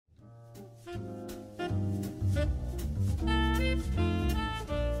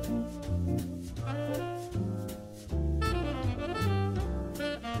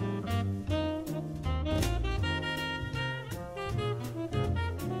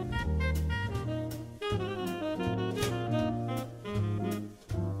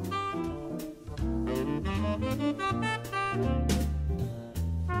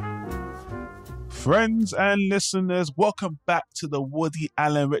Friends and listeners, welcome back to the Woody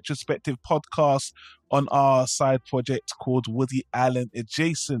Allen Retrospective podcast on our side project called Woody Allen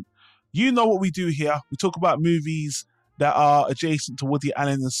Adjacent. You know what we do here. We talk about movies that are adjacent to Woody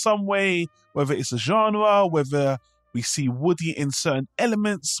Allen in some way, whether it's a genre, whether we see Woody in certain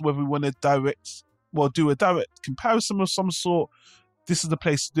elements, whether we want to do a direct comparison of some sort. This is the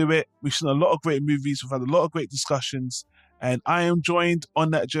place to do it. We've seen a lot of great movies. We've had a lot of great discussions. And I am joined on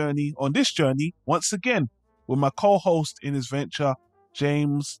this journey, once again, with my co-host in this venture,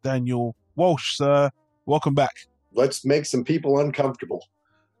 James Daniel Walsh. Sir, welcome back. Let's make some people uncomfortable.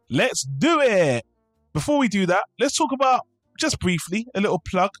 Let's do it. Before we do that, let's talk about, just briefly, a little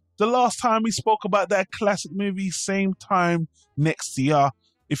plug. The last time we spoke about that classic movie, same time next year.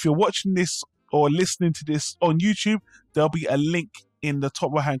 If you're watching this or listening to this on YouTube, there'll be a link in the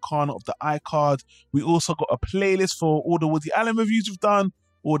top right-hand corner of the iCard. We also got a playlist for all the Woody Allen movies we've done,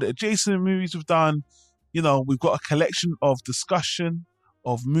 all the adjacent movies we've done. You know, we've got a collection of discussion,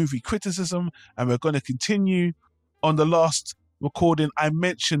 of movie criticism, and we're going to continue. On the last recording, I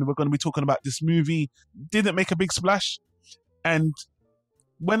mentioned we're going to be talking about this movie. Didn't make a big splash. And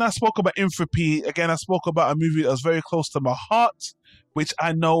when I spoke about Entropy, again, I spoke about a movie that was very close to my heart, which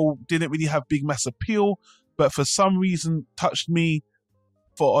I know didn't really have big mass appeal, but for some reason touched me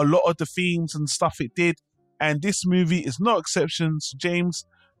for a lot of the themes and stuff it did. And this movie is no exception. So James,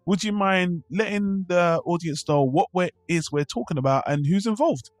 would you mind letting the audience know what we're talking about and who's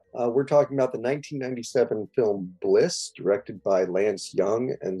involved? We're talking about the 1997 film Bliss, directed by Lance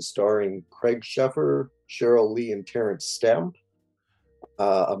Young and starring Craig Sheffer, Sheryl Lee, and Terence Stamp.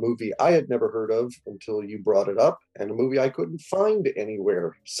 A movie I had never heard of until you brought it up, and a movie I couldn't find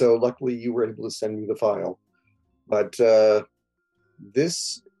anywhere. So luckily you were able to send me the file. But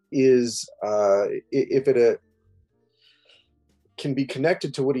this is, if it can be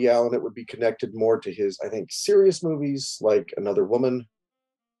connected to Woody Allen, it would be connected more to his, I think, serious movies like Another Woman.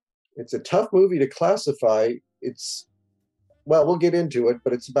 It's a tough movie to classify. We'll get into it,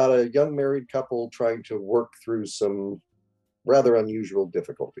 but it's about a young married couple trying to work through some rather unusual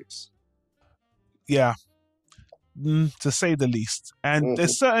difficulties. Yeah, to say the least. And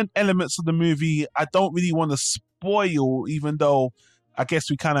there's certain elements of the movie I don't really want to spoil, even though I guess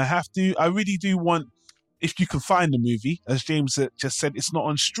we kind of have to. I really do want, if you can find the movie, as James just said, it's not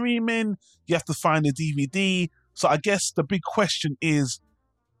on streaming. You have to find the DVD. So I guess the big question is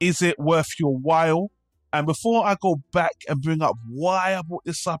it worth your while? And before I go back and bring up why I brought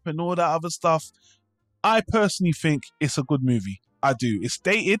this up and all that other stuff, I personally think it's a good movie. I do. It's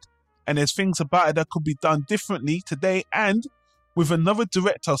dated, and there's things about it that could be done differently today. And with another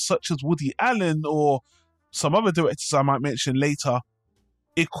director such as Woody Allen or some other directors I might mention later,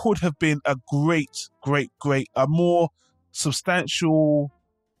 it could have been a great, a more substantial,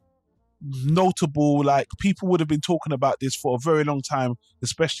 notable, like people would have been talking about this for a very long time,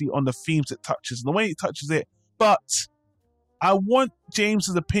 especially on the themes it touches and the way it touches it. But I want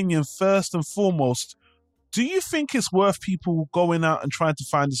James's opinion first and foremost. Do you think it's worth people going out and trying to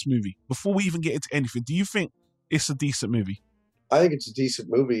find this movie? Before we even get into anything, do you think it's a decent movie? I think it's a decent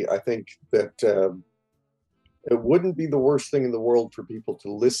movie. I think that it wouldn't be the worst thing in the world for people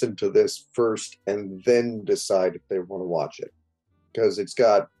to listen to this first and then decide if they want to watch it, because it's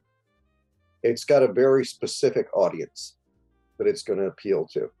got a very specific audience that it's going to appeal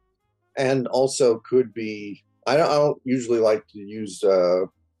to, and also could be. I don't usually like to use the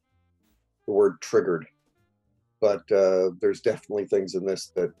word triggered, but there's definitely things in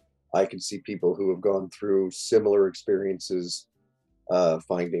this that I can see people who have gone through similar experiences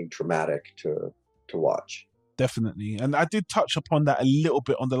finding traumatic to watch. Definitely. And I did touch upon that a little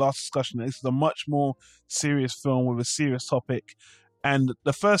bit on the last discussion. This is a much more serious film with a serious topic. And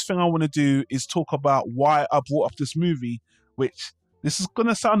the first thing I want to do is talk about why I brought up this movie, which this is going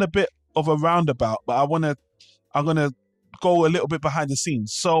to sound a bit of a roundabout, but I'm going to go a little bit behind the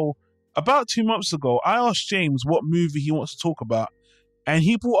scenes. So about 2 months ago, I asked James what movie he wants to talk about, and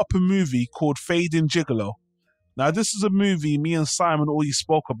he brought up a movie called Fading Gigolo. Now, this is a movie me and Simon already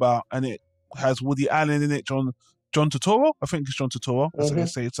spoke about, and it has Woody Allen in it, John Turturro. I think it's John Turturro, as I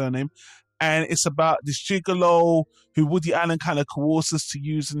say his surname. And it's about this gigolo who Woody Allen kind of coerces to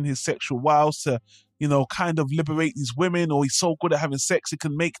using his sexual wiles to, kind of liberate these women, or he's so good at having sex, he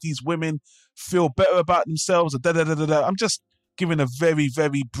can make these women feel better about themselves, or da da da da da. I'm just giving a very,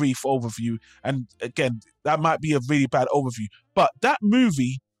 very brief overview. And again, that might be a really bad overview. But that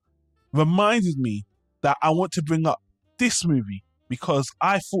movie reminded me that I want to bring up this movie, because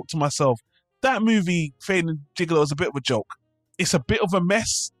I thought to myself, that movie, Fade and Gigolo, is a bit of a joke. It's a bit of a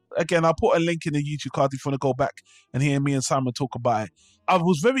mess. Again, I'll put a link in the YouTube card if you want to go back and hear me and Simon talk about it. I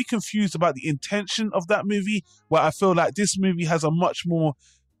was very confused about the intention of that movie, where I feel like this movie has a much more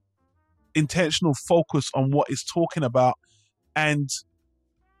intentional focus on what it's talking about. And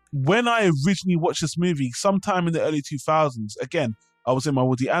when I originally watched this movie, sometime in the early 2000s, again, I was in my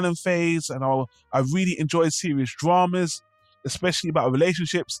Woody Allen phase, and I really enjoyed serious dramas, especially about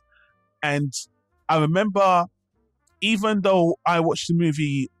relationships. And I remember, even though I watched the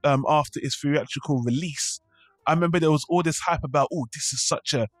movie after its theatrical release, I remember there was all this hype about, oh, this is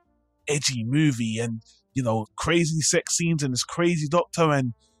such a edgy movie, and crazy sex scenes and this crazy doctor,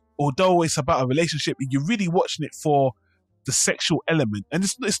 and although it's about a relationship, you're really watching it for the sexual element. And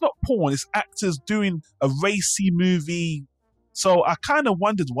it's not porn, it's actors doing a racy movie. So I kind of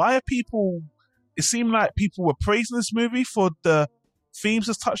wondered, it seemed like people were praising this movie for the themes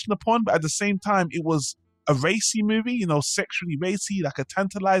it's touching upon, but at the same time, it was a racy movie, sexually racy, like a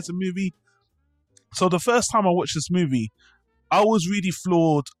tantalizing movie. So the first time I watched this movie, I was really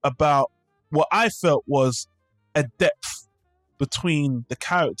floored about what I felt was a depth between the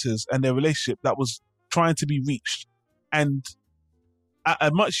characters and their relationship that was trying to be reached. And at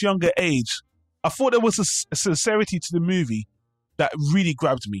a much younger age, I thought there was a sincerity to the movie that really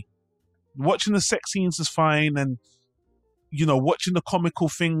grabbed me. Watching the sex scenes is fine, and watching the comical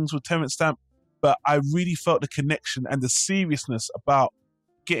things with Terence Stamp, but I really felt the connection and the seriousness about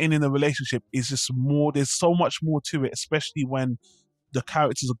getting in a relationship is just more. There's so much more to it, especially when the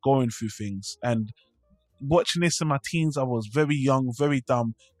characters are going through things. And watching this in my teens, I was very young, very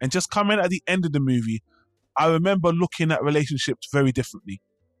dumb, and just coming at the end of the movie, I remember looking at relationships very differently.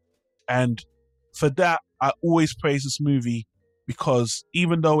 And for that, I always praise this movie, because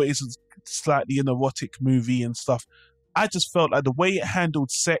even though it is slightly an erotic movie and stuff, I just felt like the way it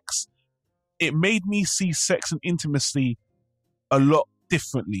handled sex, it made me see sex and intimacy a lot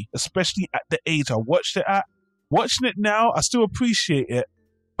differently, especially at the age I watched it at. Watching it now, I still appreciate it,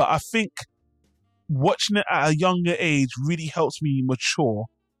 but I think watching it at a younger age really helps me mature.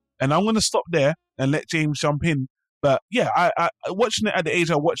 And I'm going to stop there and let James jump in. But yeah, I watching it at the age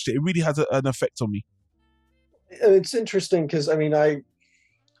I watched it, it really has an effect on me. It's interesting because,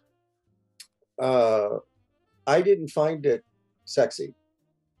 I didn't find it sexy.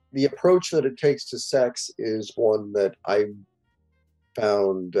 The approach that it takes to sex is one that I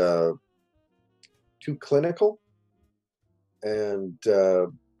found too clinical. And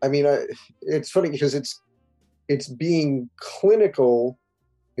it's funny because it's being clinical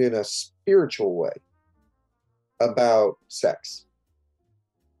in a spiritual way about sex.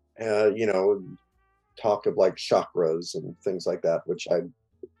 Talk of like chakras and things like that, which I,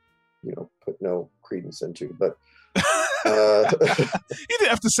 put no credence into. But you didn't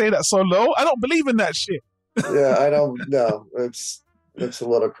have to say that so low. I don't believe in that shit. Yeah, I don't know. It's a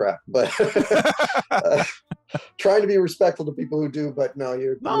lot of crap. But trying to be respectful to people who do. But no,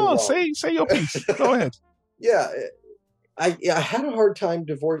 you're wrong. Say your piece. Go ahead. Yeah, I had a hard time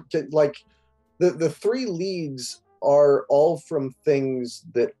like the three leads are all from things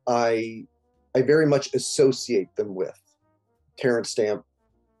that I very much associate them with. Terence Stamp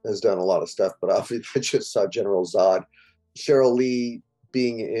has done a lot of stuff, but obviously I just saw General Zod. Sheryl Lee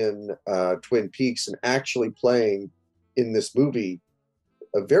being in Twin Peaks and actually playing in this movie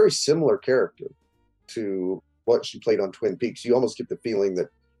a very similar character to what she played on Twin Peaks. You almost get the feeling that,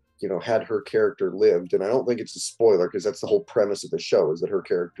 had her character lived, and I don't think it's a spoiler because that's the whole premise of the show, is that her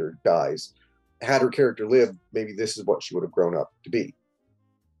character dies. Had her character lived, maybe this is what she would have grown up to be.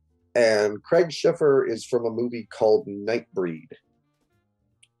 And Craig Sheffer is from a movie called Nightbreed,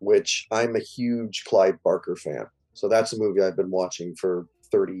 which I'm a huge Clive Barker fan. So that's a movie I've been watching for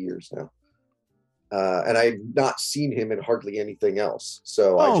 30 years now. And I've not seen him in hardly anything else.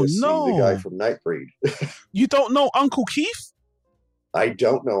 So I just see the guy from Nightbreed. You don't know Uncle Keith? I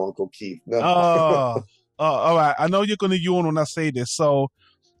don't know Uncle Keith. No. All right. I know you're going to yawn when I say this. So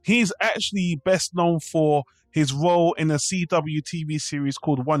he's actually best known for his role in a CW TV series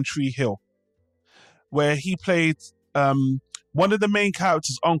called One Tree Hill, where he played one of the main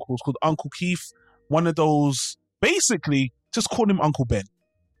characters' uncles called Uncle Keith. One of those, basically, just call him Uncle Ben.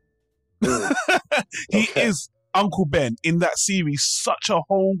 He is Uncle Ben in that series. Such a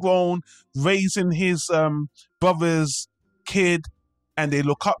homegrown, raising his brother's kid. and they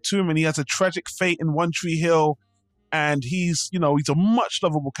look up to him, and he has a tragic fate in One Tree Hill, and he's a much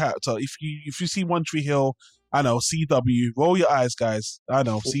lovable character. If you see One Tree Hill, I know, CW, roll your eyes, guys. I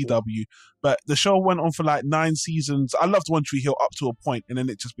know, CW, but the show went on for like 9 seasons. I loved One Tree Hill up to a point, and then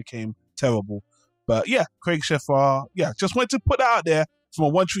it just became terrible. But yeah, Craig Sheffer, just wanted to put that out there for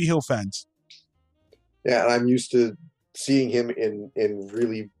my One Tree Hill fans. Yeah, and I'm used to seeing him in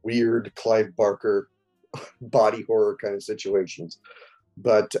really weird Clive Barker body horror kind of situations.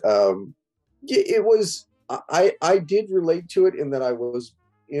 But it was, I did relate to it in that I was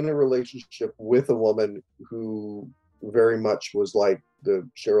in a relationship with a woman who very much was like the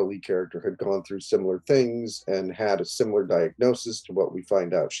Sheryl Lee character, had gone through similar things and had a similar diagnosis to what we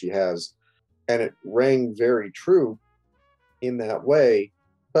find out she has. And it rang very true in that way.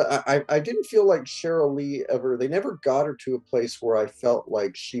 But I didn't feel like Sheryl Lee they never got her to a place where I felt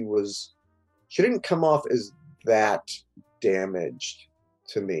like she didn't come off as that damaged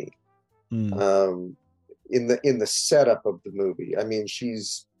to me. In the setup of the movie. I mean, she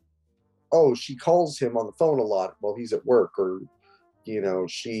calls him on the phone a lot while he's at work, or,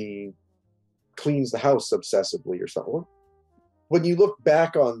 she cleans the house obsessively or something. When you look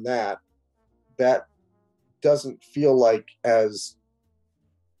back on that doesn't feel like as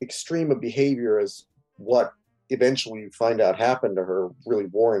extreme a behavior as what eventually you find out happened to her really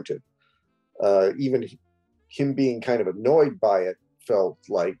warranted. Even him being kind of annoyed by it felt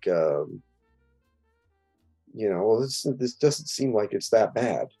like, this doesn't seem like it's that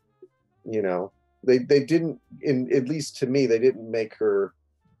bad. They didn't, at least to me, they didn't make her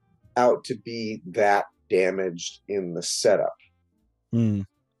out to be that damaged in the setup.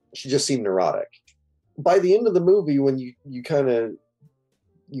 She just seemed neurotic. By the end of the movie, when you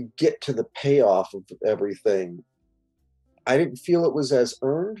get to the payoff of everything, I didn't feel it was as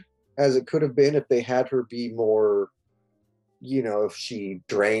earned as it could have been if they had her be more, if she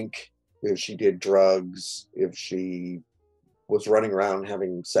drank, if she did drugs, if she was running around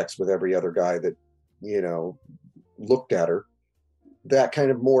having sex with every other guy that, looked at her. That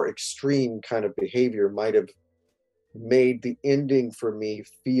kind of more extreme kind of behavior might have made the ending for me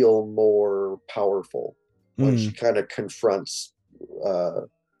feel more powerful when she kind of confronts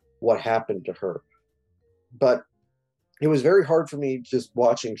what happened to her. But it was very hard for me just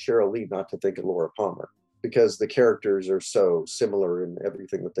watching Sheryl Lee not to think of Laura Palmer, because the characters are so similar in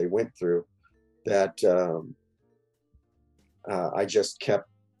everything that they went through that I just kept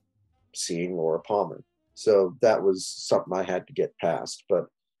seeing Laura Palmer. So that was something I had to get past. But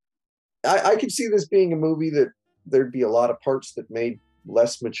I could see this being a movie that there'd be a lot of parts that made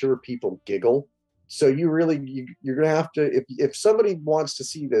less mature people giggle. So you're going to have to, if somebody wants to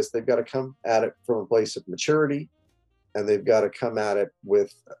see this, they've got to come at it from a place of maturity, and they've got to come at it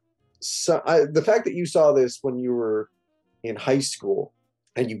with the fact that you saw this when you were in high school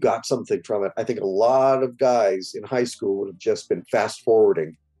and you got something from it. I think a lot of guys in high school would have just been fast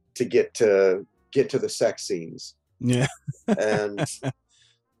forwarding to get to the sex scenes. Yeah. And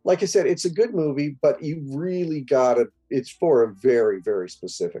like I said, it's a good movie, but you really it's for a very, very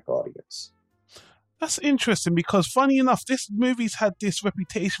specific audience. That's interesting, because funny enough, this movie's had this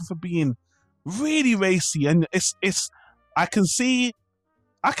reputation for being really racy, and I can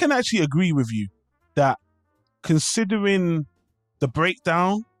actually agree with you that, considering the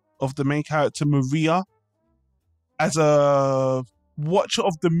breakdown of the main character Maria, as a watcher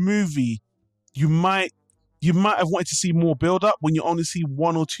of the movie, you might have wanted to see more build up when you only see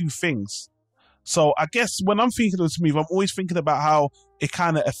one or two things. So I guess when I'm thinking of this movie, I'm always thinking about how it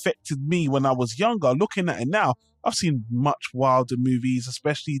kind of affected me when I was younger. Looking at it now, I've seen much wilder movies,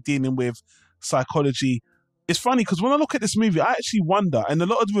 especially dealing with psychology. It's funny because when I look at this movie, I actually wonder, and a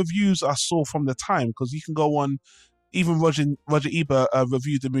lot of the reviews I saw from the time, because you can go on, even Roger Ebert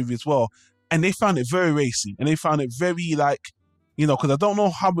reviewed the movie as well, and they found it very racy, and they found it very because I don't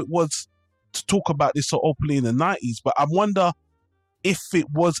know how it was to talk about this so openly in the 90s, but I wonder if it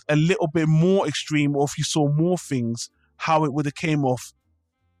was a little bit more extreme, or if you saw more things, how it would have came off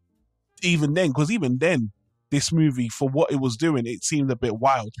even then. Because even then, this movie, for what it was doing, it seemed a bit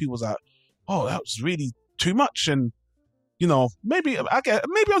wild. People was like, oh, that was really too much. And, maybe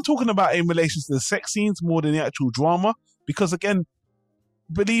I'm talking about it in relation to the sex scenes more than the actual drama. Because again,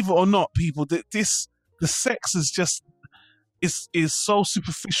 believe it or not, people, the sex is just, is so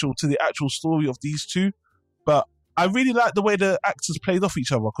superficial to the actual story of these two. But I really like the way the actors played off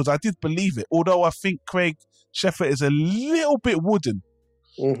each other, because I did believe it. Although I think Craig Sheffer is a little bit wooden,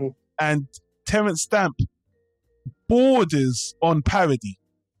 and Terence Stamp borders on parody,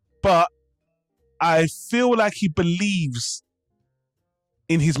 but I feel like he believes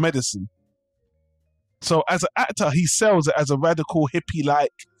in his medicine. So as an actor, he sells it as a radical hippie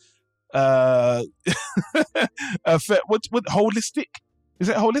like uh what holistic, is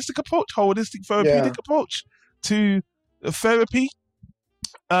it holistic approach, holistic Yeah. therapeutic approach to therapy.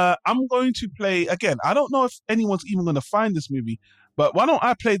 I'm going to play again. I don't know if anyone's even going to find this movie, but why don't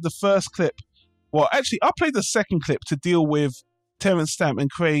I play the first clip? Well, actually, I'll play the second clip to deal with Terence Stamp and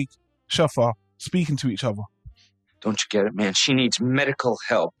Craig Sheffer speaking to each other. Don't you get it, man? She needs medical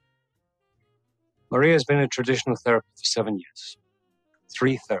help. Maria's been a traditional therapist for 7 years.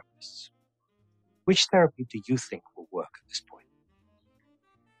 3 therapists. Which therapy do you think will work at this point?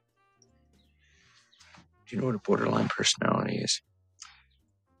 Do you know what a borderline personality is?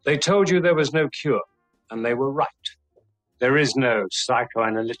 They told you there was no cure, and they were right. There is no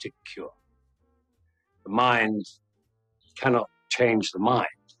psychoanalytic cure. The mind cannot change the mind.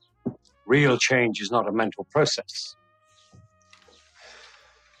 Real change is not a mental process.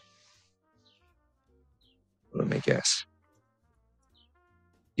 Let me guess.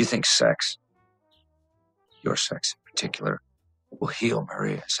 You think sex, your sex in particular, will heal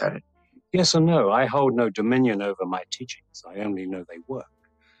Maria, is that it? Yes or no, I hold no dominion over my teachings. I only know they work.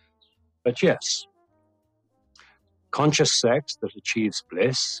 But yes, conscious sex that achieves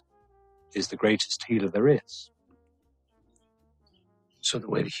bliss is the greatest healer there is. So the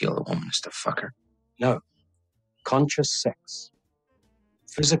way to heal a woman is to fuck her? No. Conscious sex,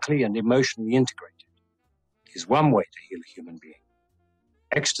 physically and emotionally integrated, is one way to heal a human being.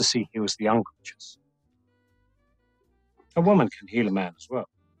 Ecstasy heals the unconscious. A woman can heal a man as well.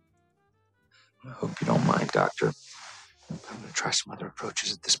 I hope you don't mind, Doctor. I'm going to try some other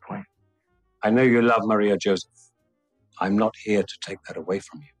approaches at this point. I know you love Maria Joseph. I'm not here to take that away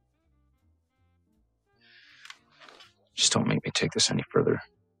from you. Just don't make me take this any further.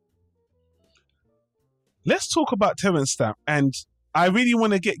 Let's talk about Terence Stamp, and I really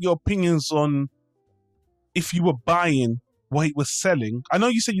want to get your opinions on if you were buying what he was selling. I know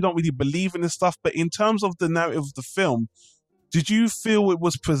you said you don't really believe in this stuff, but in terms of the narrative of the film, did you feel it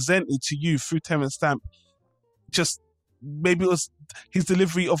was presented to you through Terence Stamp? Just maybe it was his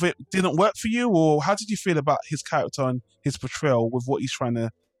delivery of it didn't work for you, or how did you feel about his character and his portrayal with what he's trying to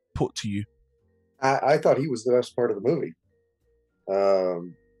put to you? I thought he was the best part of the movie.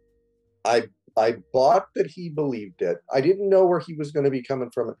 I bought that he believed it. I didn't know where he was going to be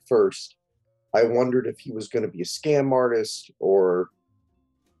coming from at first. I wondered if he was going to be a scam artist, or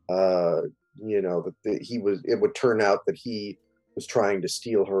that he was. It would turn out that he was trying to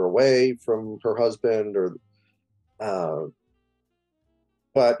steal her away from her husband, or.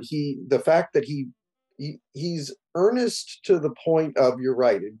 But the fact that he's earnest to the point of, you're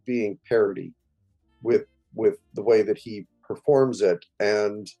right, it being parody with the way that he performs it,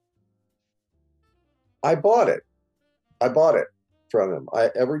 and I bought it from him.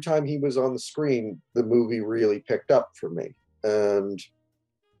 Every time he was on the screen, the movie really picked up for me, and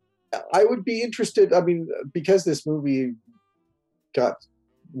I would be interested. I mean, because this movie got,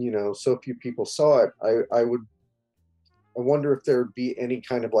 so few people saw it, I wonder if there'd be any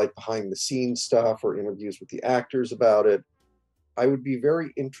kind of like behind the scenes stuff or interviews with the actors about it. I would be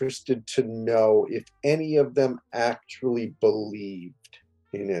very interested to know if any of them actually believed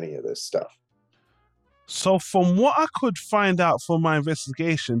in any of this stuff. So from what I could find out from my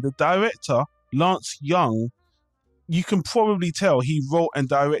investigation, the director, Lance Young, you can probably tell he wrote and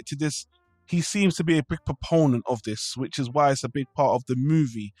directed this. He seems to be a big proponent of this, which is why it's a big part of the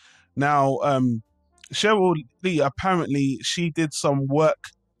movie. Now, Sheryl Lee, apparently she did some work.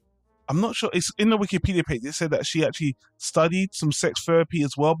 I'm not sure, it's in the Wikipedia page. They said that she actually studied some sex therapy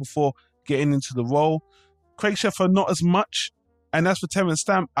as well before getting into the role. Craig Sheffer, not as much. And as for Terence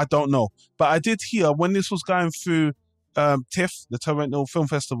Stamp, I don't know. But I did hear when this was going through TIFF, the Toronto Film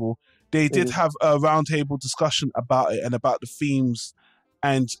Festival, they did have a roundtable discussion about it and about the themes.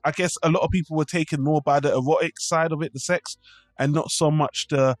 And I guess a lot of people were taken more by the erotic side of it, the sex, and not so much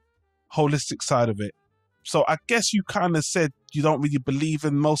the holistic side of it. So I guess you kind of said you don't really believe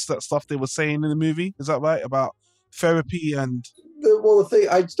in most of that stuff they were saying in the movie. Is that right? About therapy and... The thing,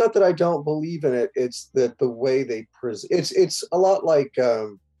 it's not that I don't believe in it. It's that the way they present, it's a lot like,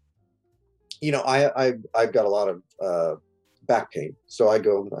 I've got a lot of back pain. So I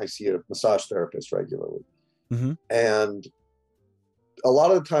go and I see a massage therapist regularly. Mm-hmm. And a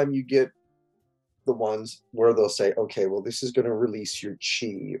lot of the time you get the ones where they'll say, okay, well, this is going to release your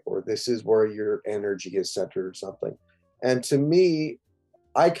chi, or this is where your energy is centered or something. And to me,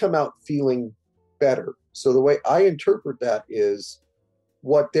 I come out feeling better. So the way I interpret that is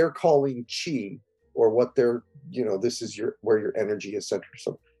what they're calling chi, or what they're, this is where your energy is centered.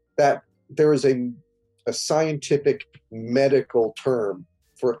 So that there is a scientific medical term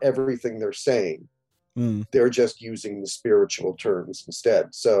for everything they're saying. They're just using the spiritual terms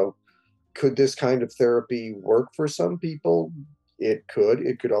instead. So could this kind of therapy work for some people? It could.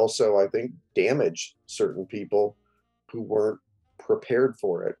 It could also, I think, damage certain people who weren't prepared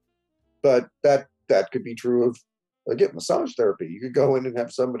for it. But that could be true of, again, massage therapy. You could go in and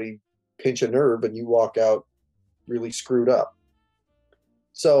have somebody pinch a nerve and you walk out really screwed up.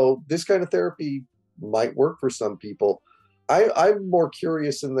 So this kind of therapy might work for some people. I'm more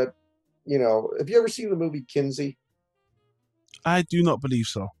curious in that, have you ever seen the movie Kinsey? I do not believe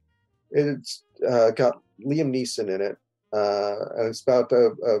so. It's got Liam Neeson in it, and it's about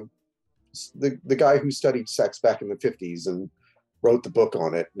the guy who studied sex back in the 50s and wrote the book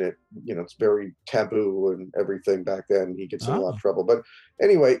on it. And it's very taboo and everything back then. He gets in a lot of trouble. But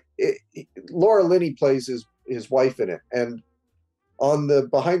anyway, Laura Linney plays his wife in it. And on the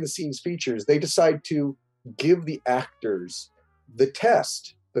behind the scenes features, they decide to give the actors the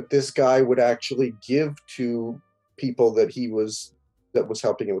test that this guy would actually give to people that was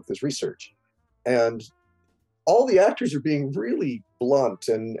helping him with his research. And all the actors are being really blunt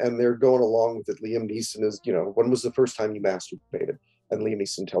and they're going along with it. Liam Neeson is, when was the first time you masturbated? And Liam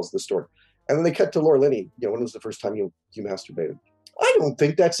Neeson tells the story. And then they cut to Laura Linney, when was the first time you masturbated? I don't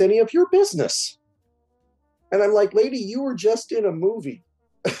think that's any of your business. And I'm like, lady, you were just in a movie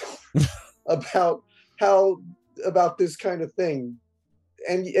about this kind of thing.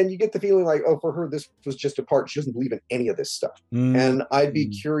 And you get the feeling like, oh, for her, this was just a part. She doesn't believe in any of this stuff. And I'd be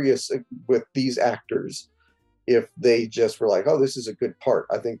curious with these actors if they just were like, oh, this is a good part.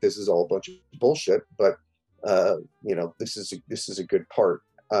 I think this is all a bunch of bullshit, but this is a good part.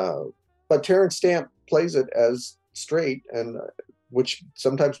 But Terence Stamp plays it as straight, and which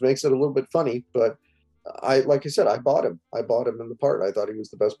sometimes makes it a little bit funny. But like I said, I bought him. I bought him in the part. I thought he was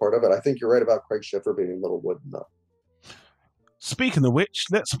the best part of it. I think you're right about Craig Sheffer being a little wooden though. Speaking of which,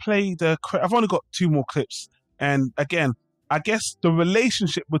 let's play I've only got 2 more clips. And again, I guess the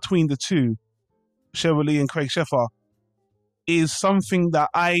relationship between the two, Sheryl Lee and Craig Sheffer, is something that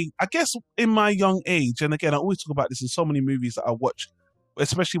I guess in my young age, and again, I always talk about this in so many movies that I watch,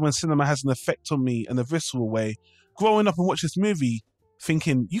 especially when cinema has an effect on me in a visceral way. Growing up and watch this movie,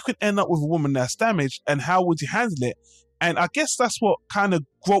 thinking you could end up with a woman that's damaged, and how would you handle it? And I guess that's what kind of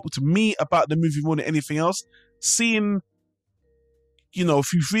groped me about the movie more than anything else. Seeing,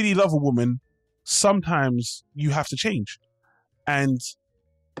 if you really love a woman, sometimes you have to change. And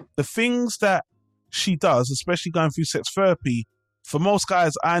the things that she does, especially going through sex therapy, for most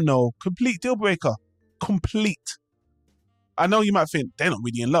guys I know, complete deal breaker. Complete. I know you might think they're not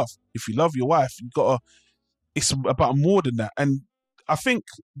really in love. If you love your wife, it's about more than that. And I think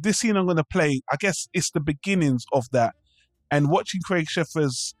this scene I'm going to play, I guess it's the beginnings of that. And watching Craig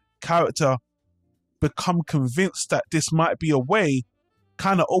Sheffer's character become convinced that this might be a way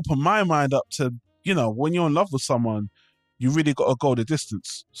kind of opened my mind up to, when you're in love with someone, you really got to go the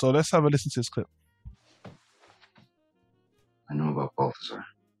distance. So let's have a listen to this clip. I know about Balthazar.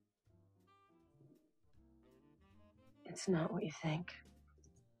 It's not what you think.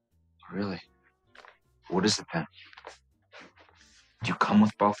 Really? What is it then? Do you come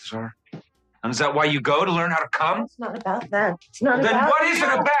with Balthazar? And is that why you go, to learn how to come? It's not about that. It's not Then about what is it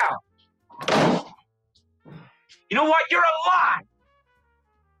about? You know what? You're a lie!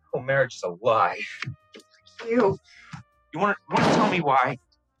 Oh, marriage is a lie. You. You want to tell me why?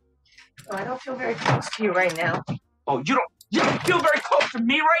 Oh, I don't feel very close to you right now. Oh, you don't feel very close to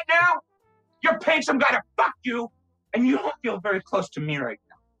me right now? You're paying some guy to fuck you, and you don't feel very close to me right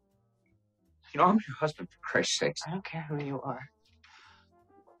now. I'm your husband, for Christ's sakes. I don't care who you are.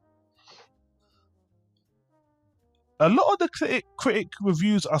 A lot of the critic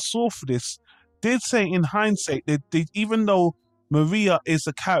reviews I saw for this did say, in hindsight, they even though Maria is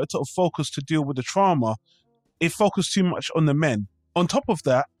a character of focus to deal with the trauma, it focused too much on the men. On top of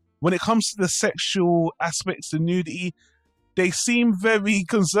that, when it comes to the sexual aspects, the nudity, they seem very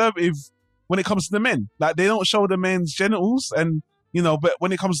conservative when it comes to the men. Like, they don't show the men's genitals, and but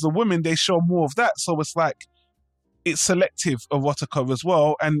when it comes to the women, they show more of that. So it's like, it's selective erotica as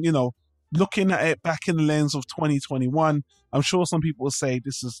well. And looking at it back in the lens of 2021, I'm sure some people will say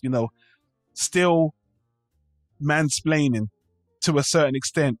this is still mansplaining to a certain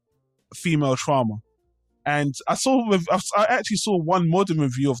extent, female trauma. And I actually saw one modern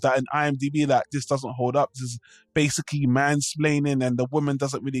review of that in IMDb, that this doesn't hold up. This is basically mansplaining, and the woman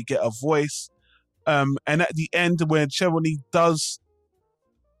doesn't really get a voice. And at the end, when Sheryl Lee does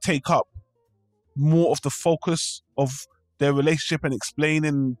take up more of the focus of their relationship and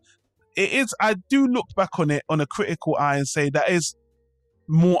explaining, I do look back on it on a critical eye and say that is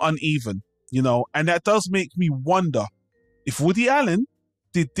more uneven, and that does make me wonder if Woody Allen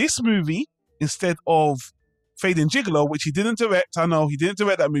did this movie instead of Fading Gigolo, which he didn't direct. I know he didn't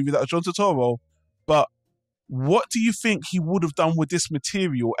direct that movie. That was John Turturro. But what do you think he would have done with this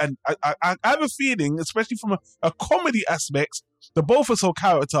material? And I have a feeling, especially from a comedy aspect, the Bulbasaur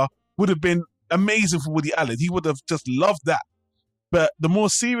character would have been amazing for Woody Allen. He would have just loved that. But the more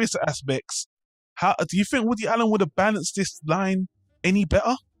serious aspects, how do you think Woody Allen would have balanced this line any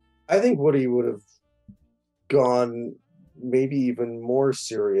better? I think Woody would have gone maybe even more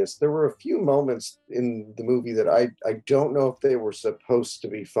serious. There were a few moments in the movie that I don't know if they were supposed to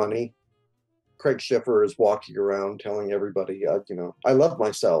be funny. Craig Sheffer is walking around telling everybody, I love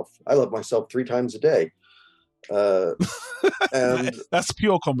myself. I love myself 3 times a day. And that's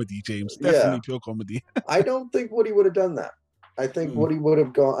pure comedy, James. Definitely pure comedy. I don't think Woody would have done that. I think Woody would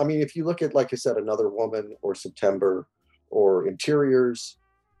have gone. I mean, if you look at, like I said, Another Woman or September or Interiors,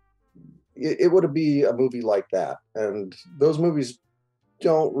 it would be a movie like that. And those movies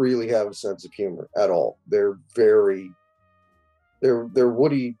don't really have a sense of humor at all. They're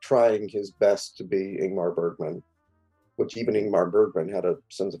Woody trying his best to be Ingmar Bergman, which even Ingmar Bergman had a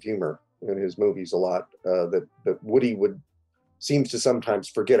sense of humor in his movies a lot, that Woody seems to sometimes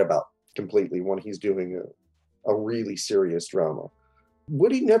forget about completely when he's doing a really serious drama.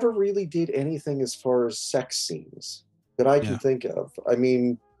 Woody never really did anything as far as sex scenes that I can think of. I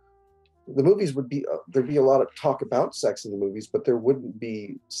mean, the movies would be, there'd be a lot of talk about sex in the movies, but there wouldn't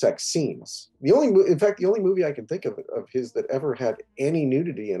be sex scenes. The only movie I can think of his that ever had any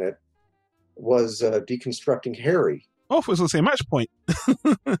nudity in it was Deconstructing Harry. Oh, I was going to say Match Point.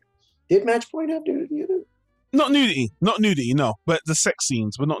 Did Match Point have nudity in it? Not nudity, no. But the sex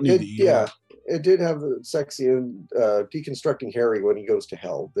scenes, but not nudity. It did have the sex scene. Deconstructing Harry, when he goes to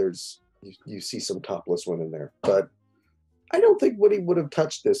hell, you see some topless women there. But I don't think Woody would have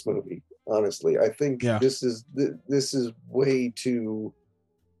touched this movie, honestly. I think this is way too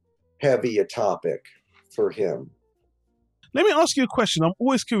heavy a topic for him. Let me ask you a question. I'm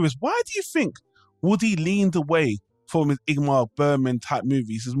always curious. Why do you think Woody leaned away from his Ingmar Bergman type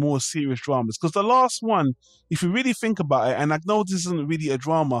movies, his more serious dramas? Because the last one, if you really think about it, and I know this isn't really a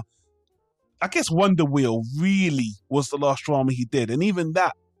drama, I guess Wonder Wheel really was the last drama he did. And even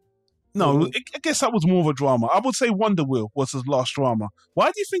that, I guess that was more of a drama. I would say Wonder Wheel was his last drama. Why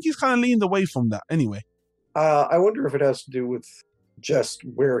do you think he's kind of leaned away from that anyway? I wonder if it has to do with just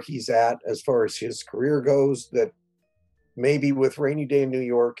where he's at as far as his career goes, that maybe with Rainy Day in New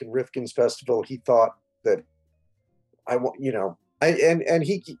York and Rifkin's Festival, he thought that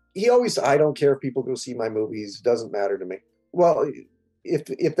he always, I don't care if people go see my movies, it doesn't matter to me. Well,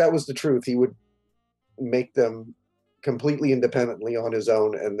 if that was the truth, he would make them completely independently on his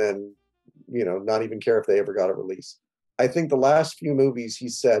own and then, not even care if they ever got a release. I think the last few movies he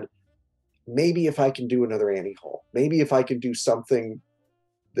said, maybe if I can do another Annie Hall, maybe if I can do something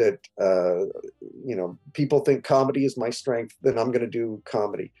that, people think comedy is my strength, then I'm going to do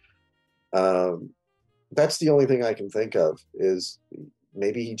comedy. That's the only thing I can think of, is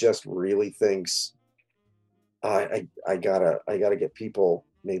maybe he just really thinks, I gotta get people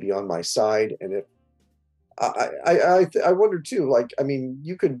maybe on my side. And if I wonder too, like, I mean,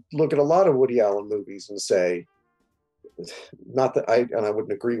 you could look at a lot of Woody Allen movies and say, not that I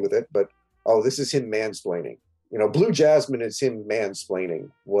wouldn't agree with it, but, oh, this is him mansplaining. Blue Jasmine is him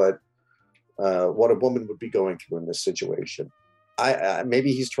mansplaining what a woman would be going through in this situation.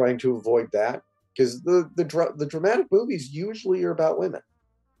 Maybe he's trying to avoid that, because the dramatic movies usually are about women.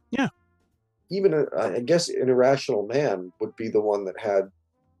 Yeah. Even I guess An Irrational Man would be the one that had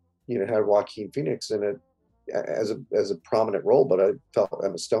Joaquin Phoenix in it as a prominent role, but I felt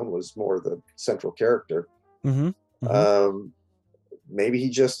Emma Stone was more the central character. Maybe he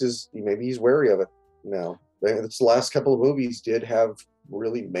just is. Maybe he's wary of it now. The last couple of movies did have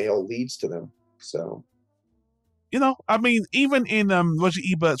really male leads to them, so. I mean, even in Roger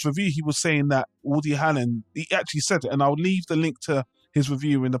Ebert's review, he was saying that Woody Allen, he actually said it, and I'll leave the link to his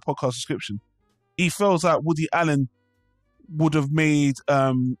review in the podcast description. He feels that Woody Allen would have made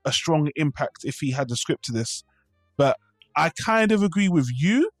a strong impact if he had the script to this. But I kind of agree with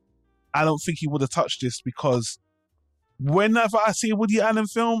you. I don't think he would have touched this, because whenever I see a Woody Allen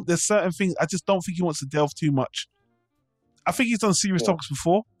film, there's certain things I just don't think he wants to delve too much. I think he's done serious topics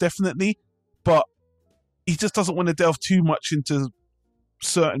before, definitely, but he just doesn't want to delve too much into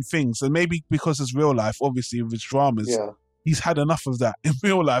certain things. And maybe because it's real life, obviously, with his dramas, he's had enough of that in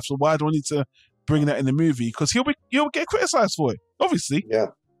real life. So why do I need to bring that in the movie? Because he'll get criticized for it, obviously. Yeah.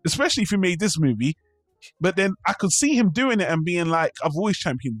 Especially if he made this movie. But then I could see him doing it and being like, I've always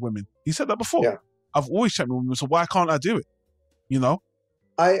championed women. He said that before. Yeah. I've always championed women, so why can't I do it?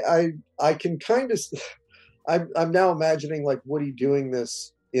 I can kind of, I'm now imagining like Woody doing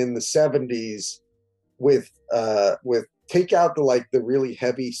this in the 70s with take out the really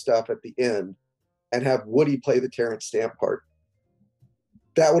heavy stuff at the end and have Woody play the Terence Stamp part.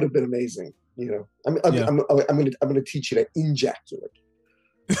 That would have been amazing. I'm gonna teach you to ejaculate.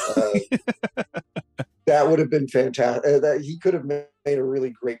 That would have been fantastic. That he could have made a really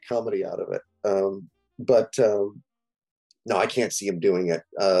great comedy out of it. But no, I can't see him doing it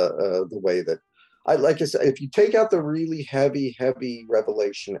the way that like I said. If you take out the really heavy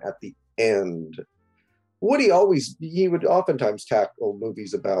revelation at the end, Woody would oftentimes tackle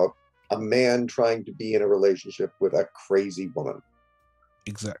movies about a man trying to be in a relationship with a crazy woman.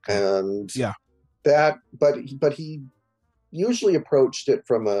 Exactly. And yeah, but he usually approached it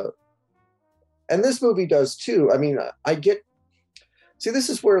from and this movie does too. I mean, this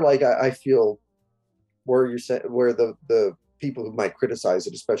is where I feel where the people who might criticize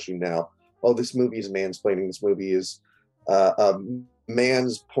it, especially now, oh, this movie is mansplaining. This movie is a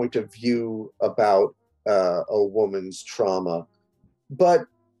man's point of view about a woman's trauma. But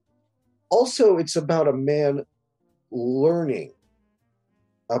also it's about a man learning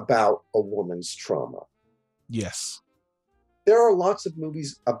about a woman's trauma. Yes. There are lots of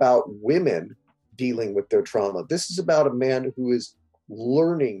movies about women dealing with their trauma. This is about a man who is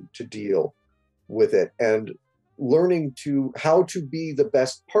learning to deal with it and learning how to be the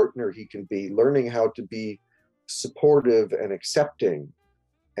best partner he can be, learning how to be supportive and accepting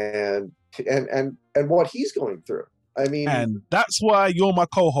and what he's going through. I mean, and that's why you're my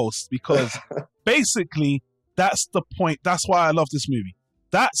co-host, because basically that's the point. That's why I love this movie.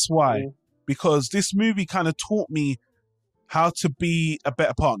 That's why, because this movie kind of taught me how to be a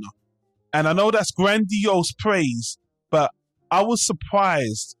better partner. And I know that's grandiose praise, but I was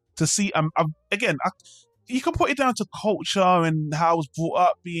surprised to see, you can put it down to culture and how I was brought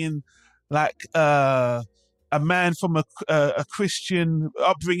up, being like a man from a Christian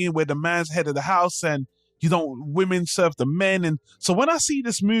upbringing where the man's head of the house and women serve the men. And so when I see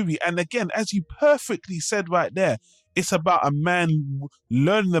this movie, and again, as you perfectly said right there, it's about a man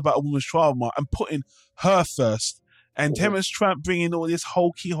learning about a woman's trauma and putting her first. And Terence Stamp bringing all this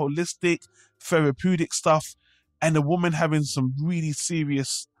hokey, holistic, therapeutic stuff, and the woman having some really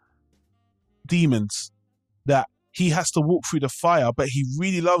serious demons that he has to walk through the fire, but he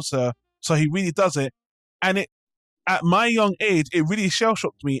really loves her, so he really does it. And at my young age, it really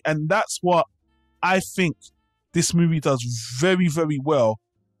shell-shocked me, and that's what I think this movie does very, very well.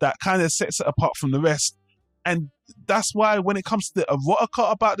 That kind of sets it apart from the rest. And that's why when it comes to the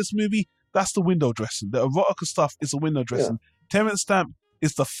erotica about this movie, that's the window dressing. The erotica stuff is the window dressing. Yeah. Terence Stamp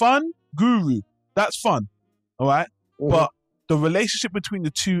is the fun guru. That's fun. All right? But the relationship between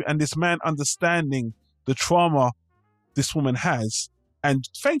the two and this man understanding the trauma this woman has. And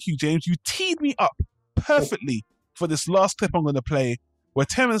thank you, James. You teed me up perfectly for this last clip I'm going to play, where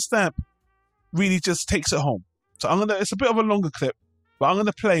Terence Stamp really just takes it home. So it's a bit of a longer clip, but I'm going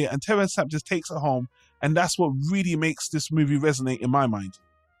to play it, and Terence Stamp just takes it home. And that's what really makes this movie resonate in my mind.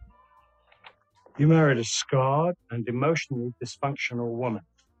 You married a scarred and emotionally dysfunctional woman.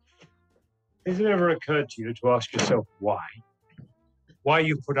 Has it ever occurred to you to ask yourself why? Why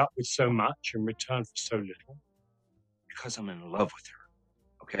you put up with so much in return for so little? Because I'm in love with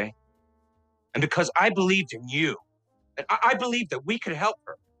her, okay? And because I believed in you. And I believed that we could help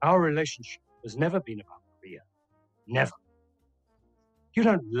her. Our relationship has never been about Maria. Never. You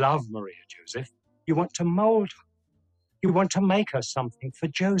don't love Maria, Joseph. You want to mold her. You want to make her something for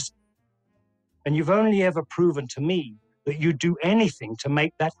Joseph. And you've only ever proven to me that you'd do anything to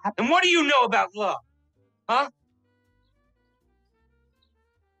make that happen. And what do you know about love? Huh?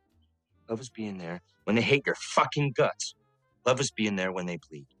 Love is being there when they hate your fucking guts. Love is being there when they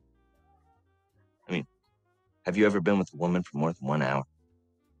bleed. I mean, have you ever been with a woman for more than 1 hour?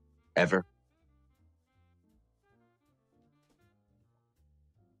 Ever?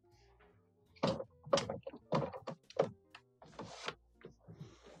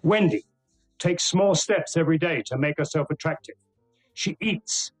 Wendy takes small steps every day to make herself attractive. She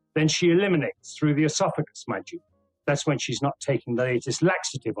eats, then she eliminates through the esophagus, mind you. That's when she's not taking the latest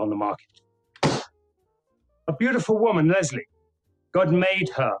laxative on the market. A beautiful woman, Leslie. God made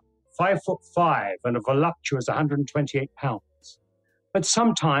her 5'5" and a voluptuous 128 pounds. But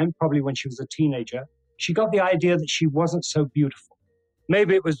sometime, probably when she was a teenager, she got the idea that she wasn't so beautiful.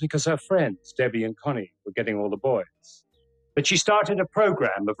 Maybe it was because her friends, Debbie and Connie, were getting all the boys. But she started a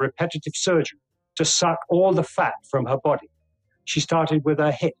program of repetitive surgery to suck all the fat from her body. She started with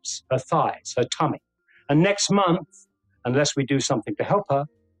her hips, her thighs, her tummy. And next month, unless we do something to help her,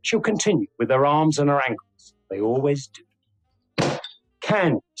 she'll continue with her arms and her ankles. They always do.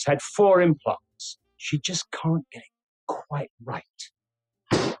 Candice had 4 implants. She just can't get it quite right.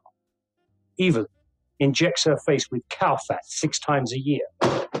 Evelyn injects her face with cow fat 6 times a year.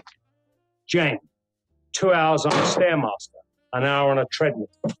 Jane, 2 hours on a Stairmaster, an hour on a treadmill.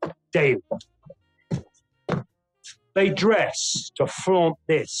 David. They dress to flaunt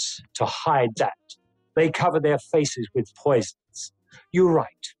this, to hide that. They cover their faces with poisons. You're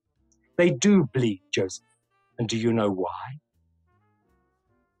right. They do bleed, Joseph. And do you know why?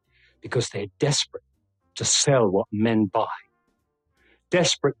 Because they're desperate to sell what men buy.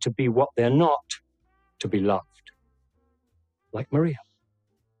 Desperate to be what they're not, to be loved. Like Maria.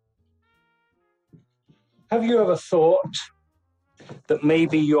 Have you ever thought that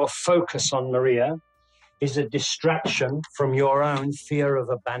maybe your focus on Maria is a distraction from your own fear of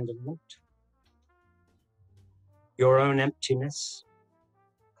abandonment? Your own emptiness?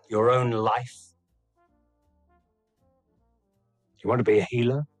 Your own life? You want to be a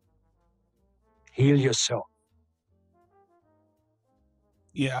healer? Heal yourself.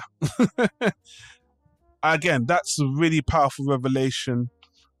 Yeah. Again, that's a really powerful revelation.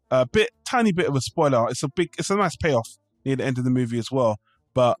 Tiny bit of a spoiler. It's a nice payoff near the end of the movie as well.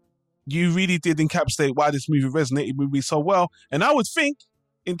 But you really did encapsulate why this movie resonated with me so well. And I would think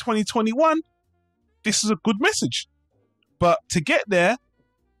in 2021, this is a good message. But to get there,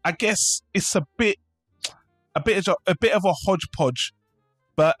 I guess it's a bit of a hodgepodge.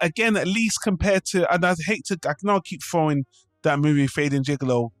 But again, at least compared to, and I know I keep throwing that movie Fading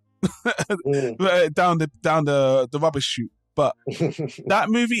Gigolo down the rubbish chute. But that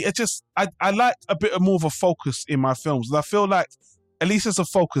movie, I like a bit more of a focus in my films. And I feel like at least there's a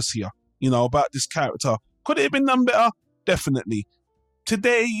focus here, about this character. Could it have been done better? Definitely.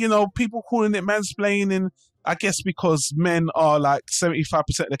 Today, people calling it mansplaining, I guess because men are like 75%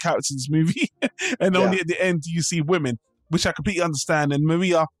 of the characters in this movie. And only at the end do you see women, which I completely understand. And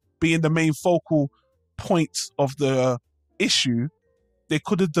Maria being the main focal point of the issue, they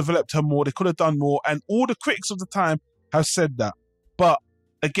could have developed her more. They could have done more. And all the critics of the time have said that. But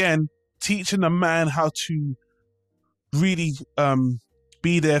again, teaching a man how to really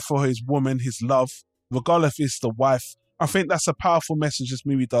be there for his woman, his love, regardless if it's the wife, I think that's a powerful message this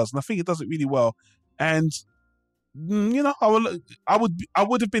movie does. And I think it does it really well. And I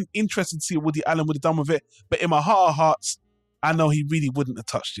would have been interested to see what Woody Allen would have done with it, but in my heart of hearts, I know he really wouldn't have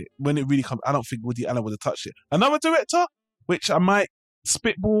touched it. When it really comes, I don't think Woody Allen would have touched it. Another director, which I might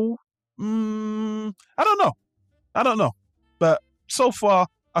spitball, I don't know. But so far,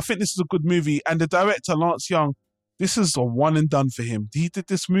 I think this is a good movie. And the director, Lance Young, this is a one and done for him. He did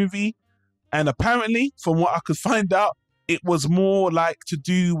this movie, and apparently, from what I could find out, it was more like to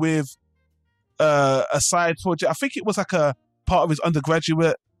do with a side project. I think it was like a part of his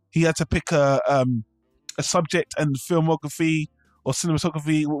undergraduate. He had to pick a subject and filmography or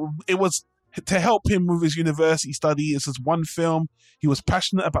cinematography. It was to help him with his university study. It's just one film. He was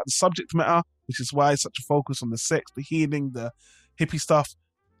passionate about the subject matter, which is why it's such a focus on the sex, the healing, the hippie stuff,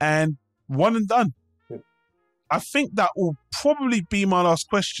 and one and done. I think that will probably be my last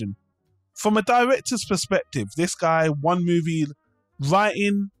question. From a director's perspective, this guy, one movie,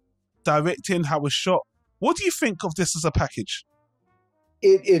 writing, directing, how it was shot. What do you think of this as a package?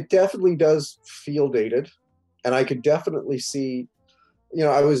 It definitely does feel dated, and I could definitely see.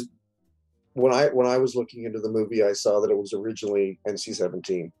 I was when I was looking into the movie, I saw that it was originally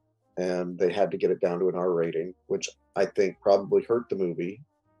NC-17, and they had to get it down to an R rating, which I think probably hurt the movie.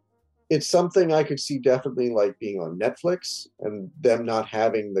 It's something I could see definitely like being on Netflix and them not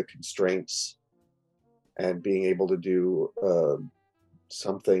having the constraints and being able to do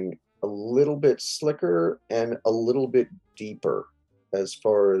something a little bit slicker and a little bit deeper as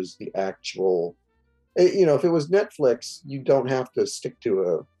far as the actual, if it was Netflix, you don't have to stick to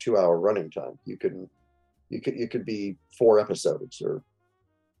a 2-hour running time. You could be 4 episodes or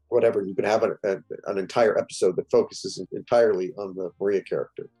whatever. You could have an entire episode that focuses entirely on the Maria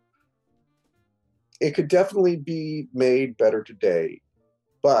character. It could definitely be made better today,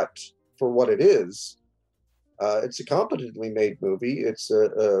 but for what it is, it's a competently made movie. It's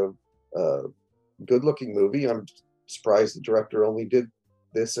a good-looking movie. I'm surprised the director only did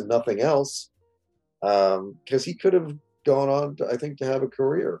this and nothing else, because he could have gone on to have a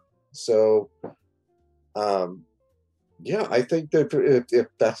career. So, I think that if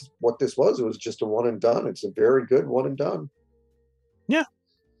that's what this was, it was just a one and done. It's a very good one and done. Yeah.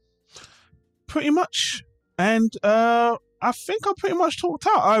 Pretty much. And I think I pretty much talked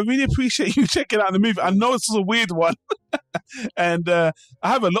out. I really appreciate you checking out the movie. I know this is a weird one. And I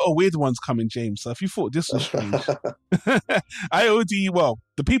have a lot of weird ones coming, James. So if you thought this was strange, the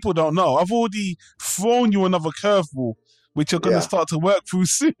people don't know. I've already thrown you another curveball, which you're going to start to work through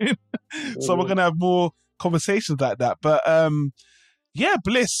soon. So we're going to have more conversations like that. But Yeah,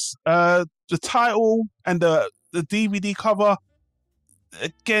 Bliss. The title and the DVD cover.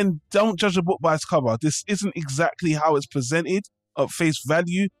 Again, don't judge a book by its cover. This isn't exactly how it's presented at face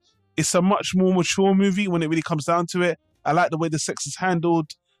value. It's a much more mature movie when it really comes down to it. I like the way the sex is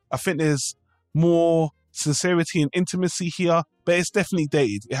handled. I think there's more sincerity and intimacy here, but it's definitely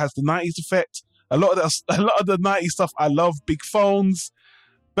dated. It has the 90s effect. A lot of the 90s stuff I love, big phones.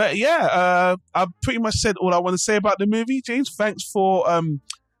 But yeah, I've pretty much said all I want to say about the movie. James, thanks for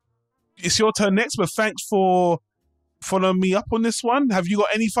it's your turn next, but thanks for following me up on this one. Have you got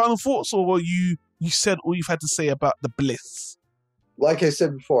any final thoughts, or you said all you've had to say about the Bliss? Like I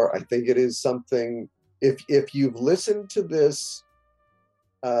said before, I think it is something, if you've listened to this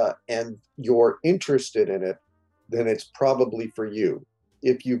and you're interested in it, then it's probably for you.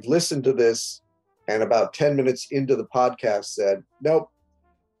 If you've listened to this and about 10 minutes into the podcast said, nope,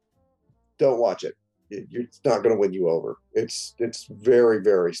 don't watch it, it's not going to win you over. It's very,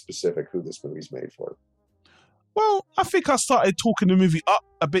 very specific who this movie's made for. Well, I think I started talking the movie up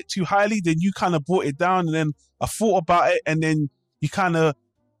a bit too highly, then you kind of brought it down, and then I thought about it, and then you kind of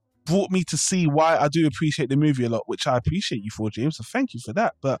brought me to see why I do appreciate the movie a lot, which I appreciate you for, James, so thank you for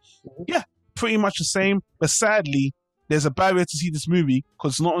that. But yeah, pretty much the same. But sadly, there's a barrier to see this movie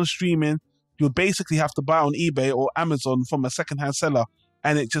because it's not on streaming. You'll basically have to buy on eBay or Amazon from a secondhand seller,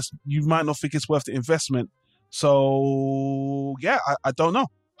 and you might not think it's worth the investment. So yeah, I don't know.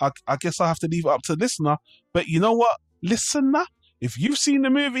 I guess I'll have to leave it up to the listener. But you know what, listener? If you've seen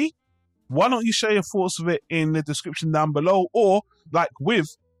the movie, why don't you share your thoughts of it in the description down below? Or, like with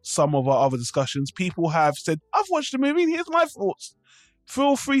some of our other discussions, people have said, I've watched the movie, here's my thoughts.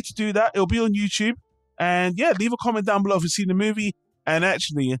 Feel free to do that. It'll be on YouTube. And yeah, leave a comment down below if you've seen the movie. And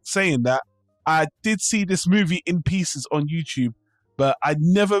actually, saying that, I did see this movie in pieces on YouTube, but I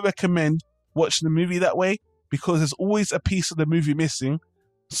never recommend watching the movie that way because there's always a piece of the movie missing.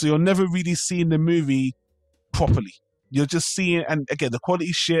 So you're never really seeing the movie properly. You're just seeing, and again, the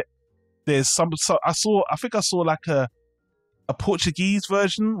quality shit. There's I think I saw like a Portuguese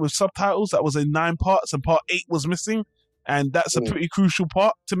version with subtitles that was in 9 parts, and part 8 was missing, and that's a pretty crucial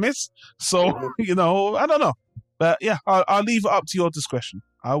part to miss. So I don't know, but yeah, I'll leave it up to your discretion.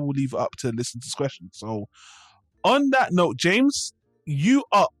 I will leave it up to listener discretion. So on that note, James, you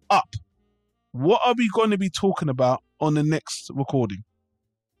are up. What are we going to be talking about on the next recording?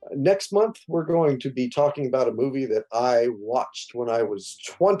 Next month, we're going to be talking about a movie that I watched when I was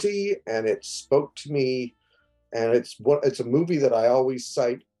 20, and it spoke to me. And it's a movie that I always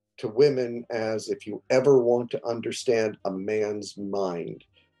cite to women as, if you ever want to understand a man's mind,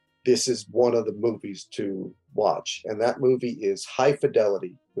 this is one of the movies to watch. And that movie is High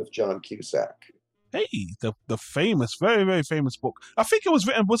Fidelity with John Cusack. Hey, the famous, very, very famous book. I think it was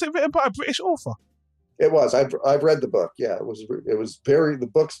written by a British author? It was. I've read the book. Yeah, it was very, the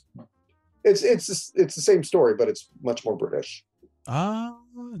book's, it's the same story, but it's much more British. Ah,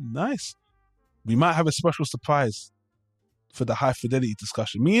 nice. We might have a special surprise for the High Fidelity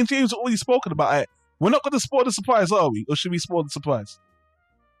discussion. Me and James have already spoken about it. We're not going to spoil the surprise, are we? Or should we spoil the surprise?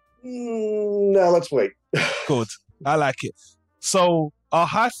 No, let's wait. Good. I like it. So our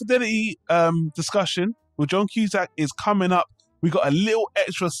High Fidelity discussion with John Cusack is coming up. We got a little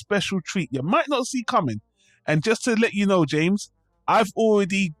extra special treat you might not see coming. And just to let you know, James, I've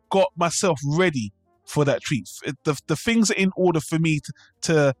already got myself ready for that treat. The things are in order for me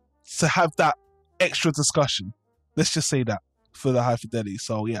to have that extra discussion. Let's just say that for the High Fidelity.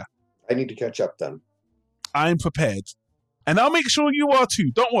 So yeah, I need to catch up then. I'm prepared, and I'll make sure you are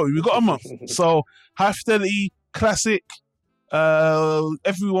too. Don't worry, we've got a month. So High Fidelity classic.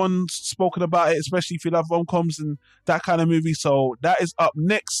 Everyone's spoken about it, especially if you love rom-coms and that kind of movie. So that is up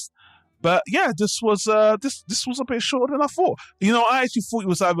next. But yeah, this was a bit shorter than I thought. I actually thought it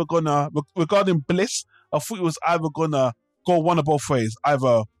was either gonna, regarding Bliss, I thought it was either gonna go one of both ways,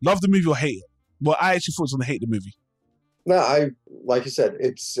 either love the movie or hate it. But I actually thought it was gonna hate the movie. No, like you said,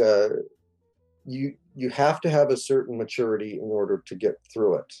 it's you have to have a certain maturity in order to get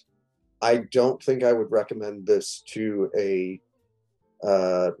through it. I don't think I would recommend this to a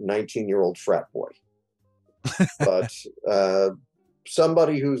 19-year-old frat boy, but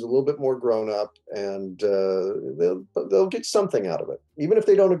somebody who's a little bit more grown up, and they'll get something out of it, even if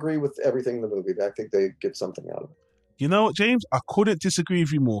they don't agree with everything in the movie. I think they get something out of it. You know what, James? I couldn't disagree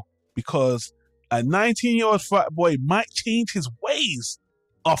with you more, because a 19-year-old frat boy might change his ways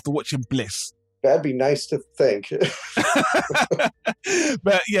after watching Bliss. That'd be nice to think.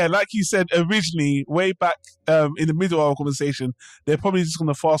 But yeah, like you said originally, way back in the middle of our conversation, they're probably just going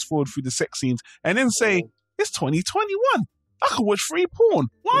to fast forward through the sex scenes and then say, it's 2021. I can watch free porn.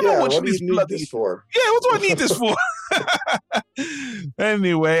 Why not watch this bloody... This for? Yeah, what do I need this for?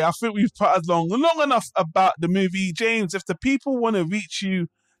 Anyway, I think we've put long enough about the movie. James, if the people want to reach you,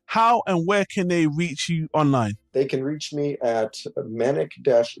 how and where can they reach you online? They can reach me at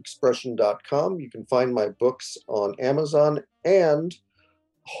manic-expression.com. You can find my books on Amazon, and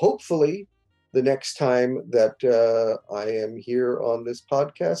hopefully the next time that I am here on this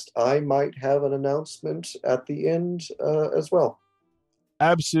podcast, I might have an announcement at the end as well.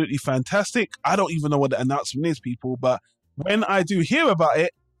 Absolutely fantastic. I don't even know what the announcement is, people, but when I do hear about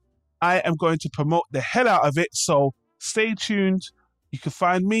it, I am going to promote the hell out of it. So stay tuned. You can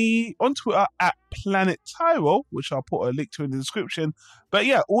find me on Twitter at Planet Tyro, which I'll put a link to in the description. But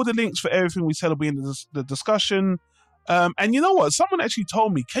yeah, all the links for everything we said will be in the discussion. And you know what? Someone actually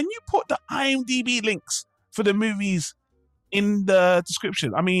told me, can you put the IMDb links for the movies in the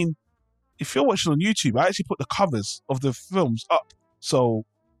description? I mean, if you're watching on YouTube, I actually put the covers of the films up. So,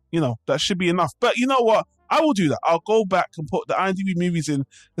 that should be enough. But you know what? I will do that. I'll go back and put the IMDb movies in,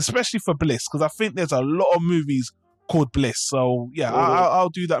 especially for Bliss, because I think there's a lot of movies called Bliss. So, yeah, I'll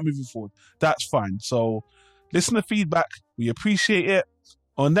do that moving forward. That's fine. So, listener feedback. We appreciate it.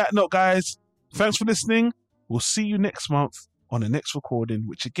 On that note, guys, thanks for listening. We'll see you next month on the next recording,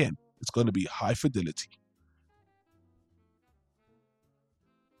 which, again, is going to be high fidelity.